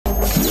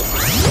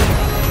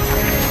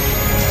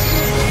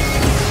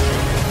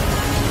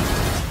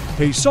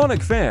Hey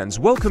Sonic fans,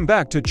 welcome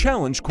back to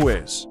Challenge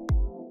Quiz.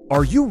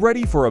 Are you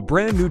ready for a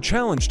brand new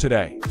challenge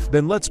today?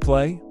 Then let's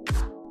play.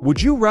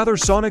 Would you rather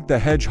Sonic the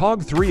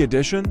Hedgehog 3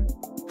 edition?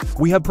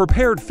 We have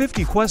prepared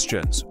 50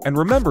 questions, and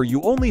remember you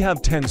only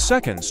have 10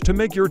 seconds to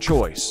make your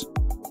choice.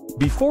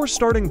 Before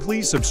starting,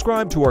 please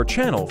subscribe to our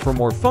channel for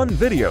more fun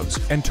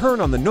videos and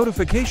turn on the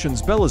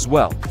notifications bell as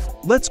well.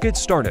 Let's get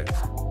started.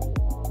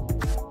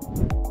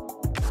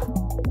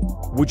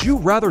 Would you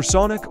rather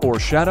Sonic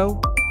or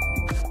Shadow?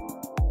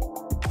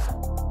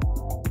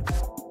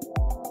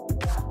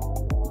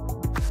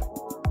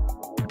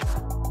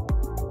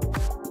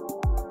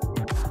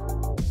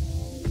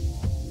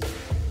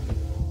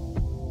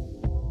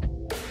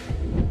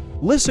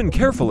 Listen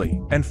carefully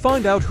and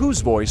find out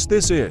whose voice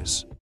this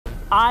is.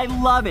 I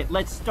love it.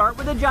 Let's start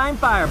with a giant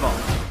fireball.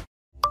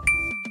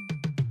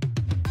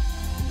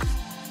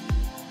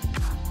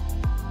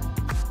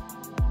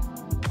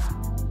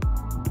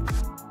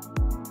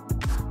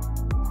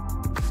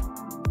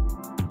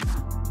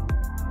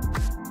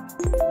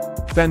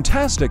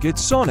 Fantastic,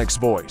 it's Sonic's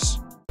voice.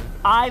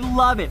 I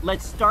love it.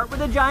 Let's start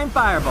with a giant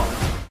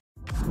fireball.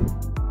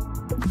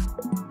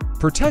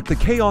 Protect the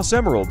Chaos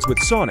Emeralds with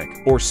Sonic,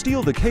 or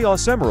steal the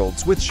Chaos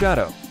Emeralds with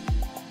Shadow.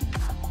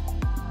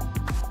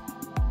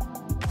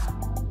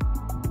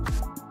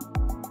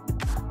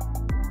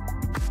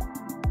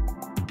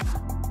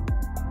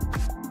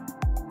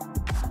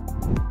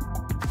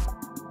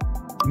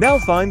 Now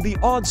find the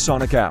odd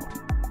Sonic out.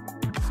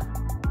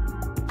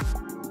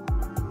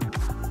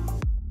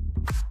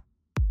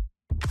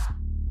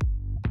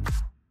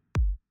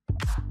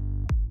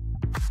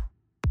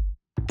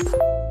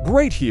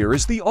 Great, here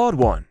is the odd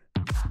one.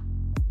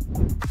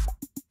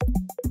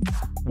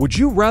 Would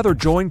you rather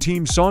join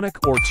Team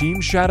Sonic or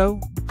Team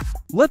Shadow?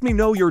 Let me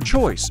know your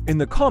choice in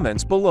the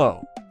comments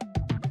below.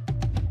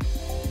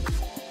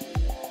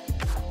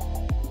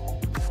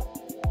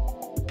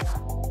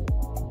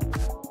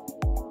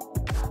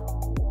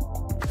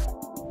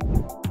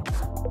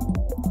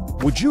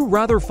 Would you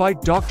rather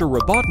fight Dr.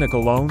 Robotnik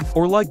alone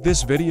or like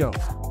this video?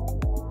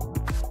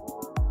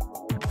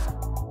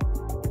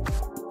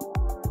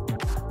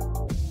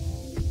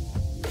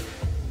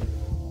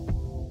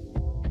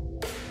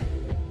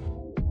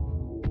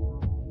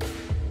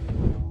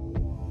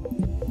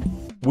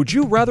 Would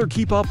you rather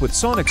keep up with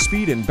Sonic's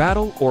speed in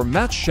battle or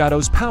match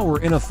Shadow's power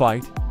in a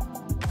fight?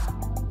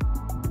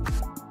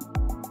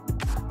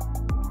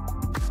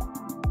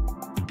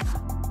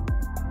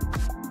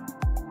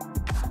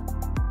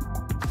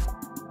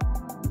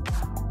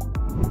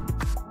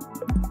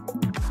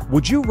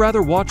 Would you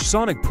rather watch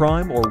Sonic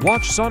Prime or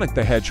watch Sonic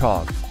the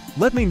Hedgehog?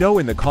 Let me know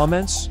in the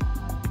comments.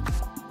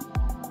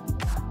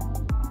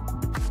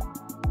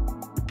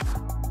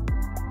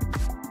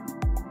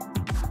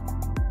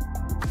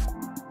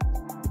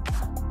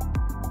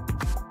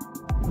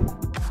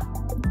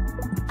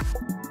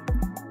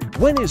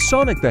 When is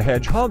Sonic the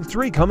Hedgehog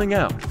 3 coming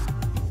out?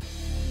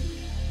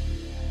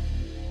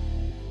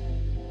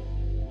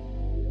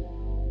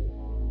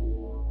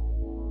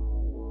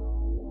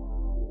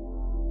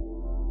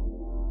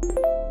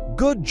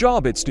 Good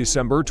job, it's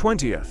December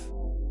 20th.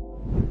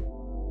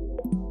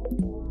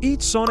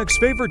 Eat Sonic's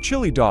favorite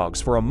chili dogs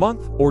for a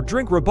month or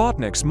drink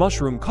Robotnik's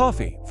mushroom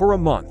coffee for a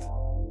month.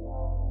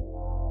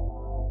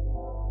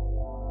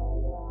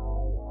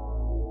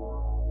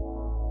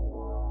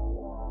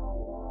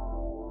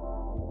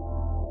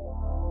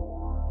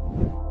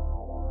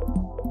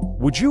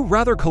 Would you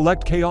rather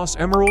collect Chaos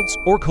Emeralds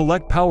or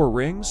collect Power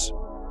Rings?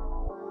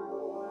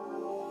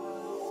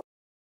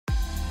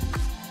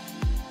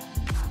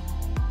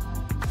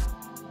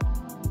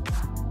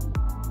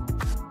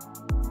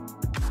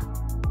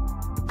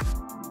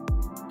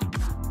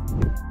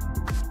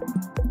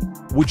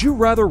 Would you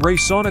rather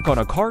race Sonic on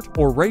a cart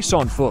or race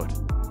on foot?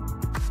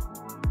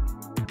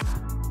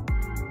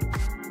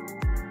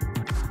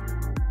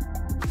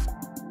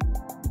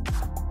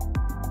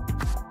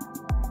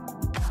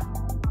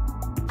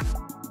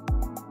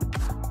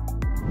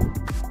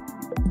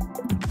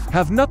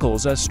 Have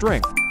Knuckles as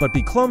strength, but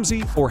be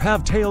clumsy, or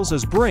have Tails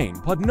as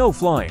brain, but no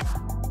flying?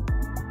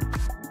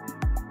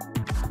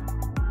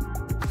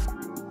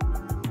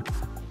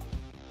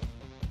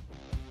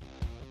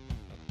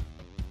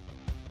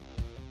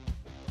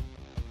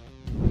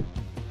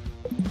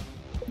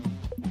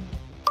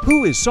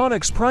 Who is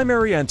Sonic's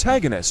primary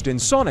antagonist in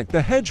Sonic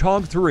the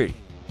Hedgehog 3?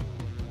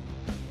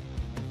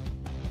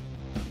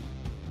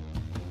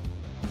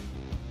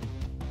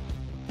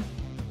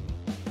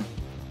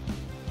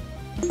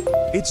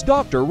 It's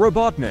Dr.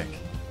 Robotnik.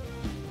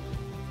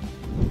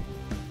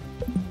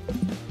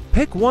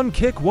 Pick one,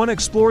 kick one,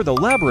 explore the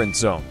Labyrinth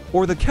Zone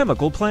or the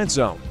Chemical Plant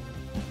Zone.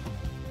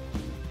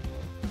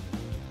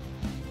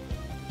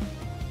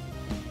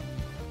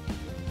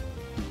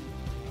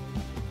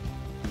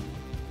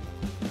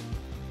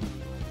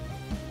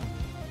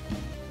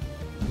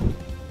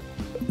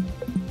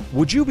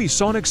 Would you be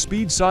Sonic's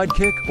speed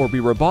sidekick or be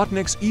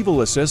Robotnik's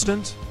evil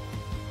assistant?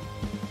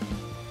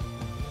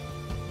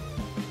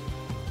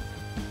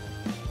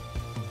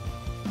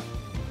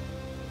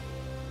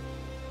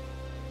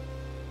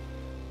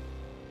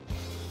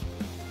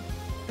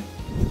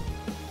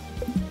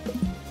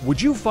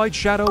 Would you fight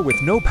Shadow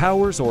with no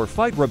powers or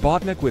fight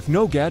Robotnik with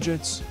no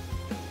gadgets?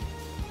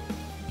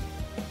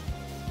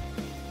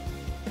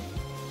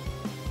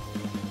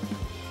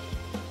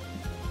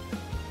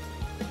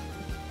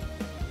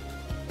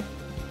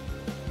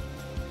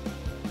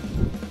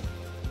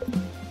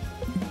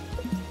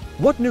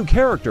 What new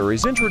character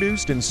is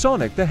introduced in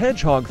Sonic the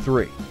Hedgehog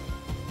 3?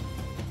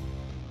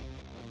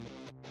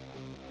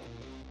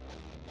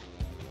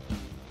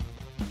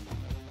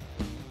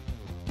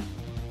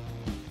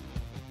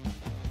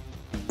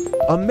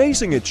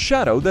 Amazing, it's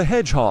Shadow the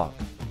Hedgehog.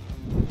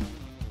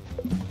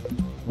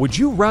 Would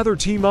you rather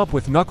team up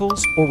with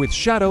Knuckles or with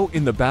Shadow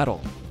in the battle?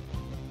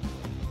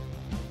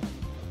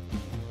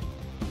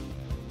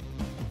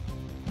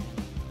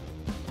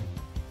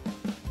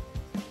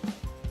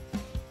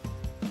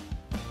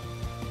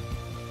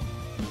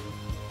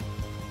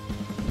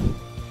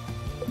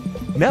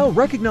 Now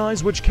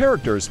recognize which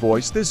character's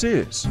voice this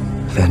is.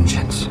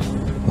 Vengeance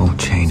won't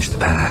change the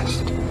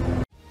past.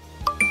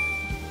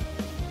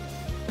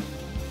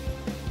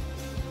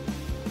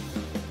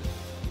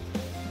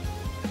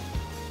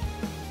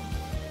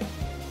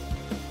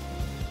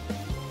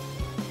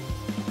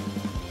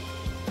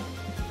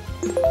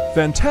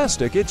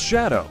 Fantastic, it's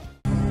Shadow.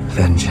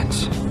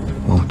 Vengeance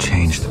won't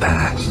change the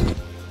past.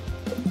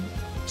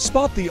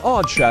 Spot the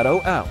odd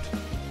Shadow out.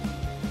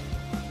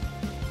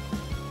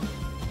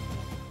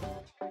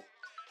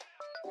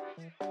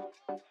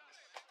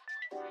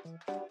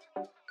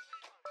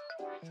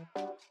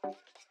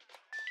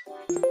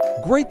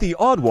 Great, the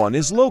odd one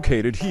is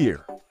located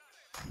here.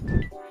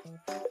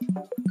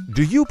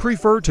 Do you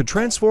prefer to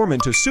transform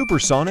into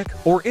Supersonic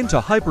or into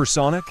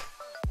Hypersonic?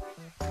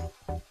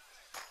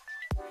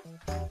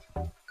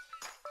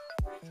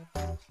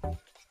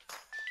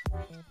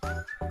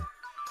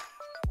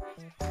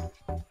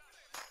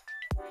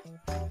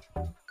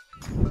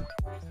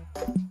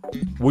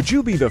 Would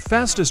you be the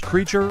fastest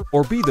creature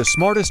or be the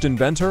smartest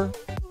inventor?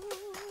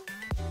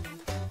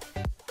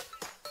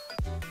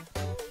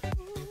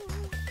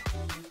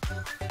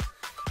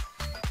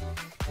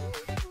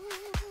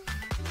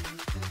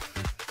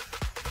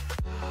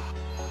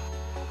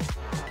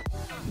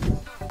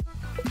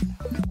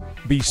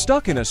 Be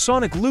stuck in a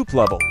Sonic loop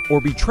level or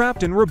be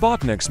trapped in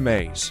Robotnik's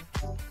maze?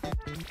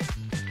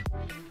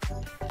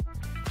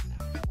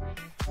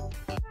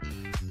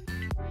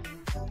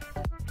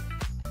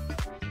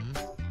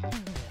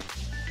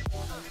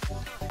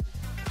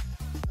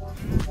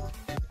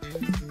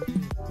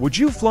 Would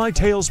you fly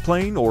Tails'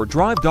 plane or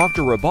drive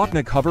Dr.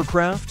 Robotnik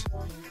hovercraft?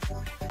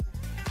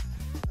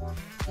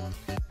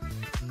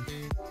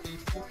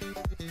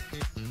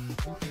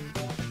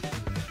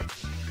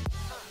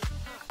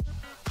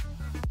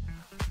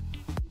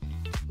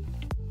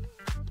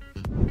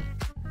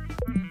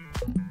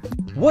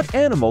 What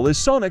animal is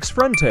Sonic's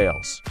friend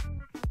Tails?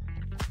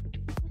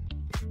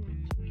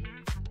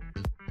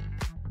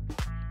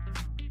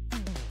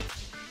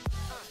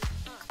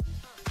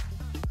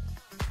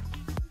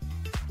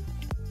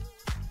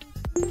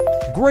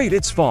 Great,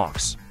 it's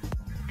Fox.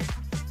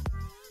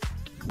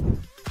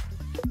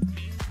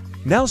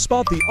 Now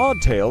spot the odd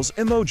Tails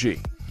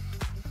emoji.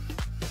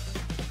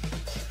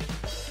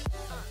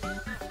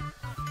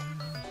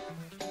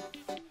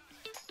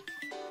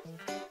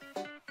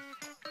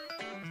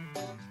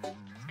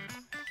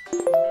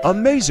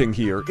 Amazing,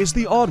 here is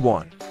the odd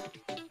one.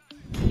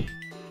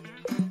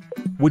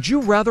 Would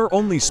you rather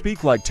only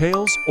speak like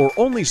Tails or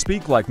only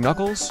speak like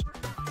Knuckles?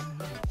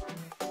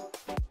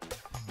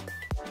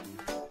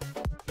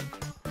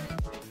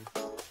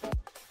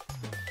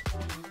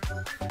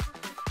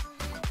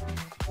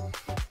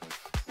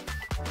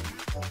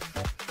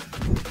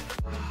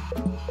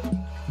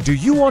 Do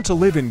you want to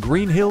live in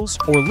Green Hills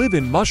or live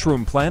in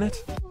Mushroom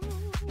Planet?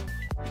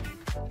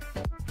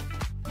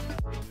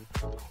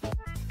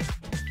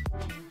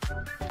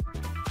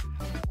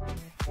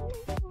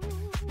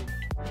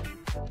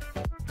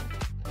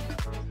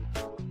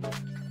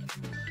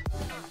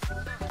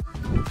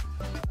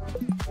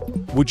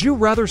 Would you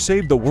rather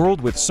save the world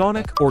with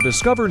Sonic or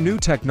discover new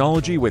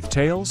technology with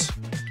Tails?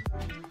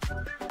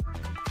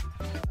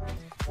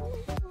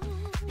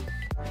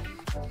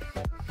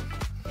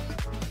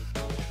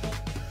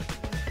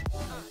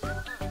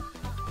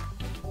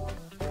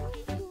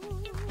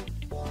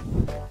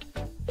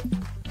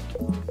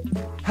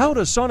 How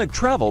does Sonic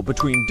travel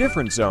between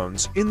different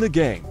zones in the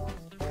game?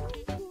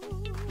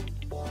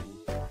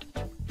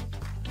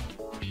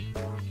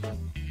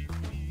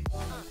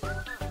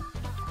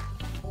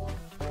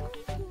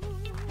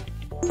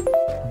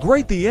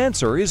 Great, the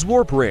answer is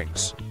warp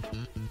rings.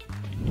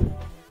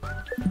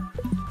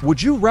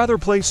 Would you rather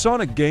play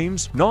Sonic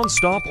games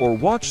non-stop or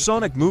watch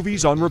Sonic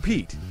movies on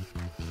repeat?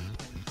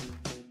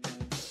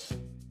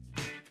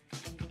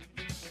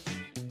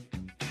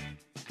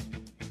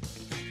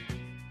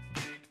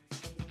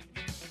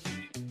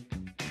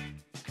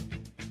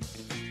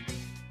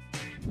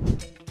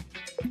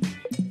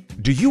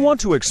 Do you want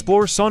to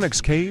explore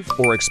Sonic's cave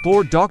or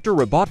explore Dr.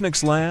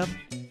 Robotnik's lab?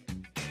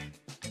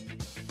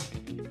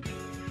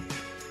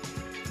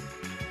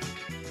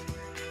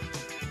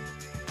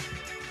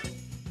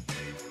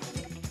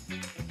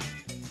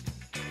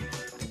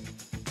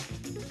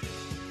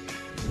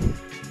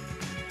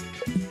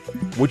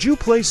 Would you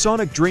play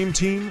Sonic Dream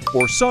Team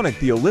or Sonic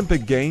the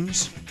Olympic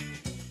Games?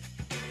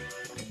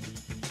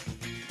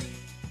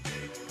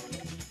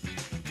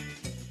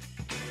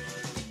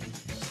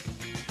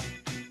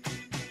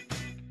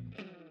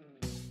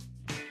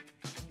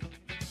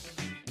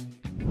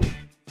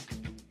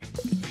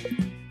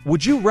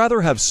 Would you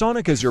rather have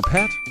Sonic as your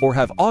pet or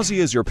have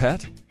Ozzy as your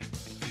pet?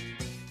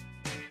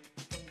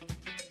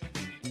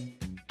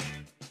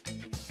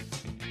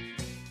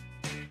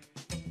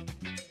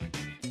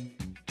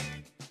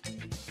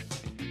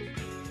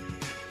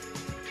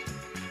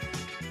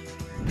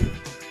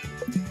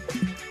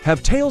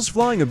 Have Tails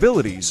flying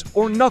abilities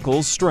or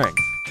Knuckles strength?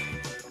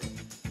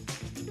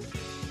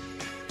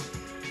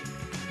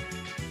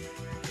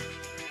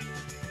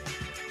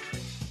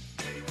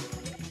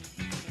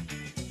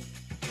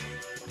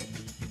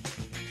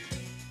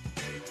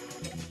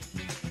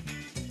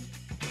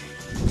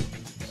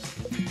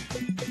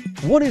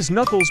 What is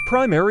Knuckles'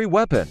 primary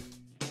weapon?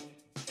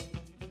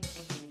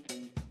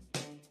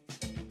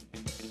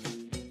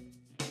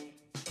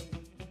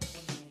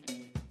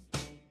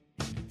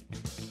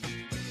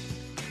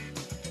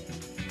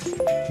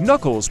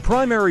 Knuckles'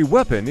 primary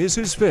weapon is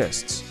his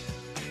fists.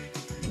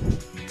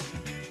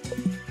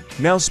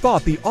 Now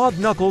spot the odd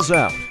Knuckles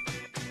out.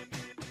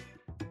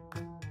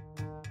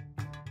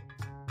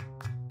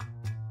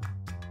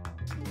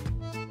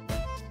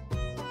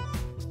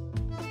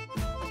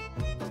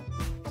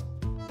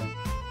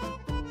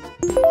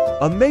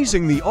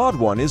 Amazing, the odd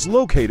one is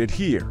located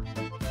here.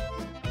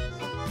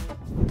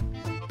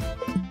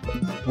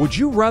 Would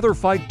you rather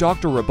fight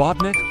Dr.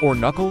 Robotnik or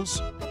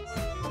Knuckles?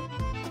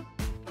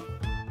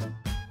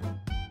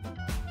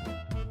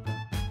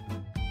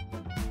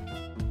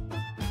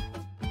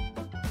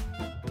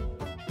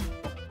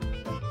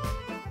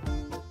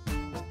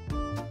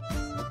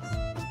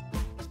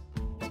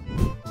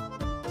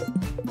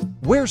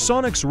 Wear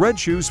Sonic's red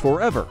shoes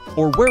forever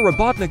or wear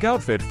Robotnik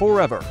outfit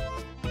forever.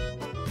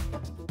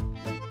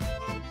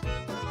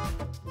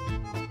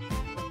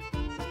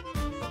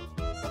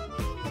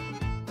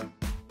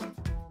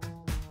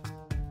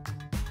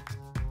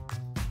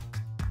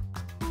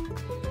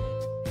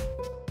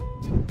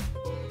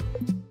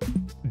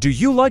 Do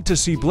you like to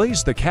see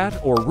Blaze the Cat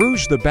or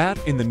Rouge the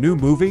Bat in the new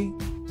movie?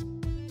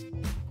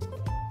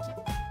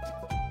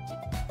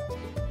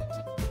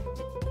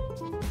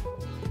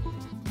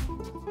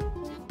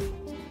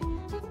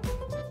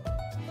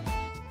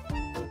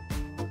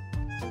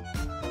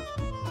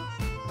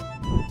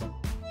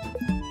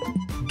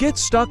 Get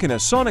stuck in a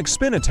Sonic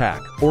spin attack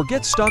or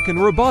get stuck in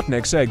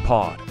Robotnik's egg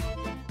pod.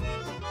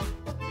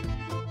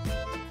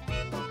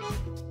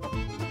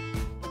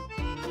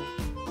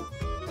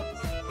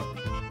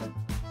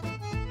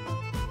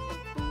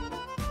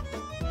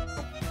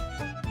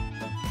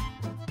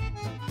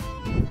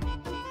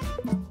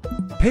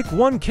 Pick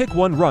one, kick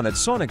one, run at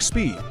Sonic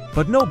speed,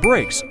 but no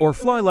brakes, or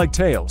fly like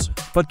Tails,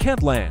 but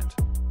can't land.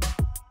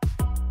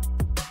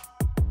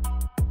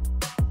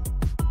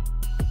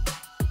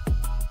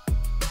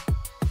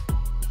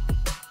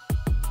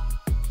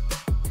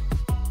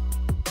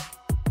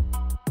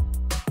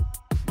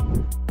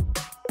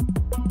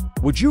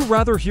 Would you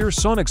rather hear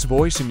Sonic's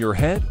voice in your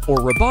head or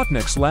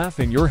Robotnik's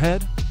laugh in your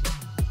head?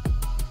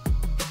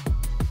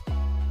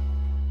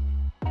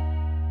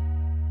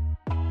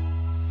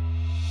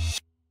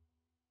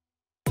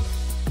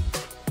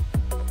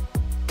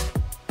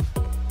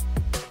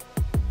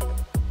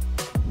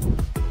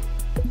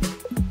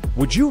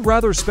 Would you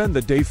rather spend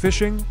the day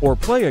fishing or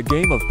play a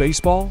game of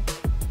baseball?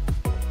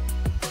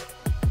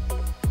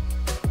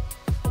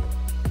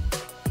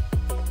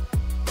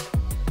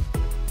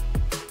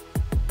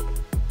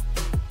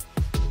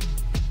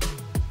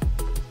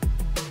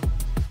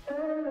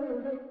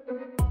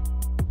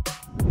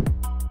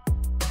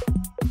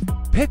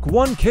 Pick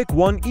one, kick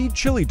one, eat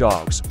chili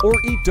dogs, or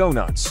eat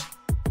donuts.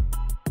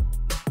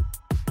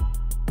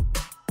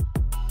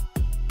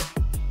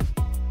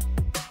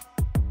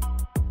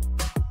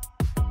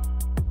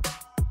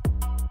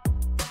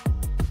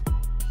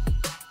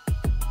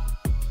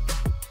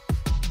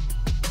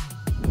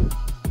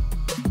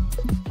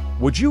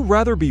 Would you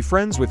rather be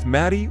friends with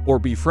Maddie or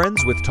be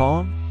friends with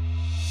Tom?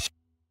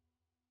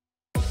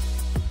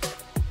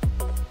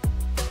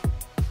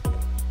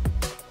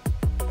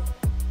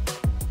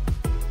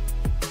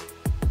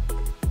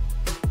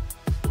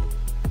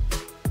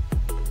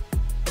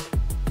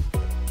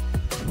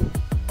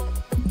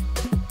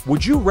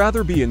 Would you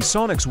rather be in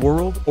Sonic's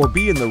world or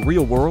be in the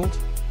real world?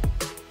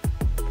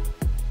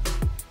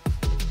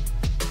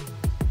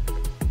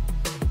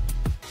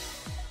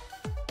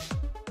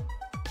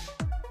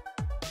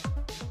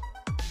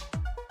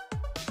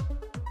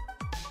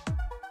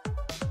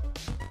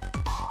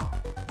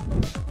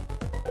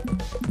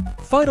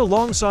 Fight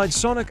alongside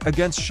Sonic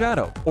against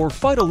Shadow, or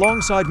fight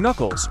alongside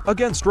Knuckles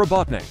against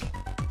Robotnik.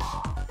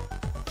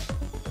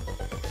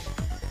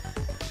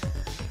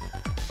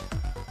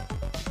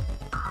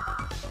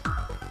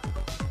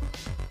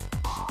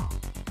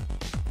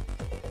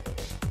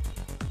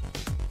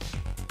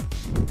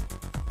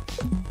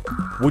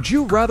 Would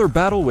you rather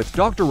battle with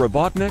Dr.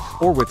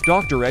 Robotnik or with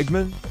Dr.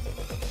 Eggman?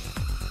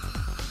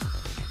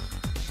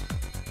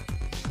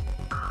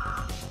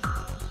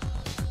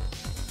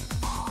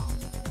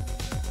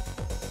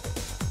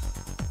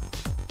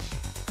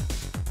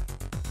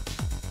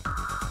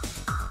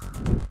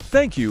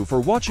 Thank you for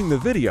watching the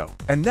video,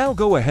 and now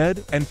go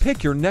ahead and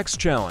pick your next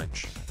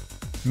challenge.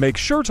 Make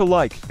sure to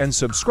like and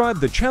subscribe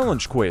the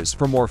challenge quiz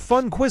for more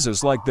fun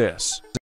quizzes like this.